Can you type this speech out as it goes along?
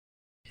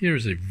Here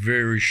is a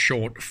very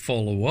short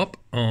follow-up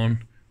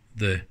on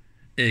the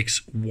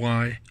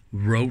XY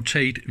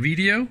rotate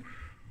video.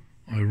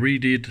 I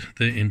redid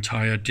the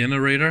entire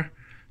generator,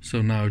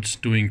 so now it's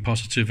doing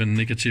positive and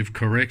negative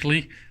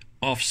correctly.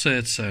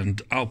 Offsets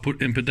and output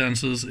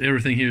impedances,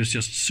 everything here is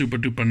just super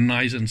duper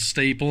nice and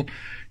stable.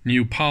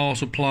 New power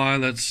supply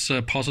that's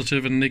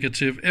positive and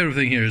negative,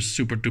 everything here is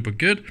super duper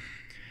good.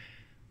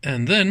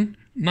 And then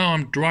now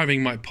I'm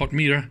driving my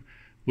potmeter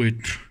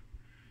with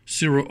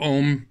 0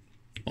 ohm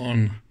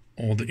on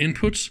all the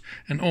inputs,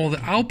 and all the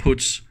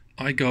outputs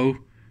I go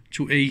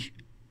to a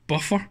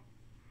buffer.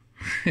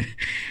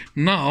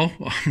 Now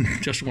I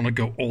just want to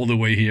go all the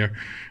way here,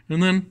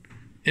 and then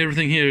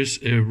everything here is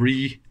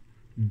redid.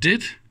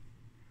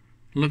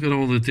 Look at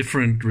all the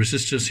different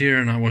resistors here,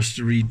 and I was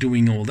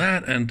redoing all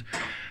that. And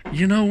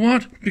you know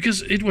what,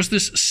 because it was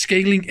this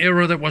scaling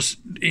error that was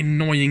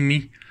annoying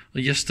me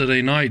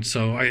yesterday night,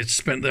 so I had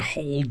spent the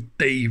whole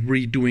day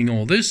redoing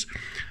all this,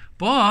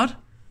 but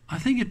I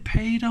think it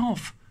paid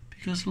off,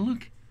 because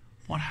look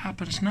what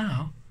happens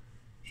now.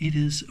 It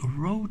is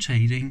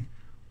rotating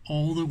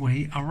all the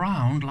way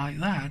around like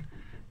that,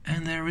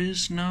 and there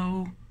is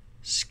no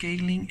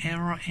scaling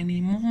error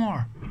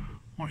anymore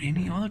or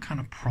any other kind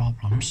of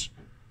problems.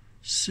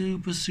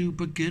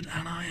 Super good,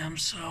 and I am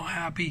so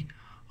happy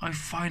I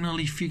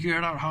finally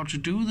figured out how to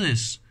do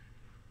this.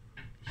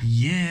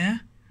 Yeah,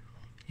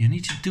 you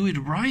need to do it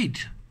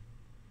right.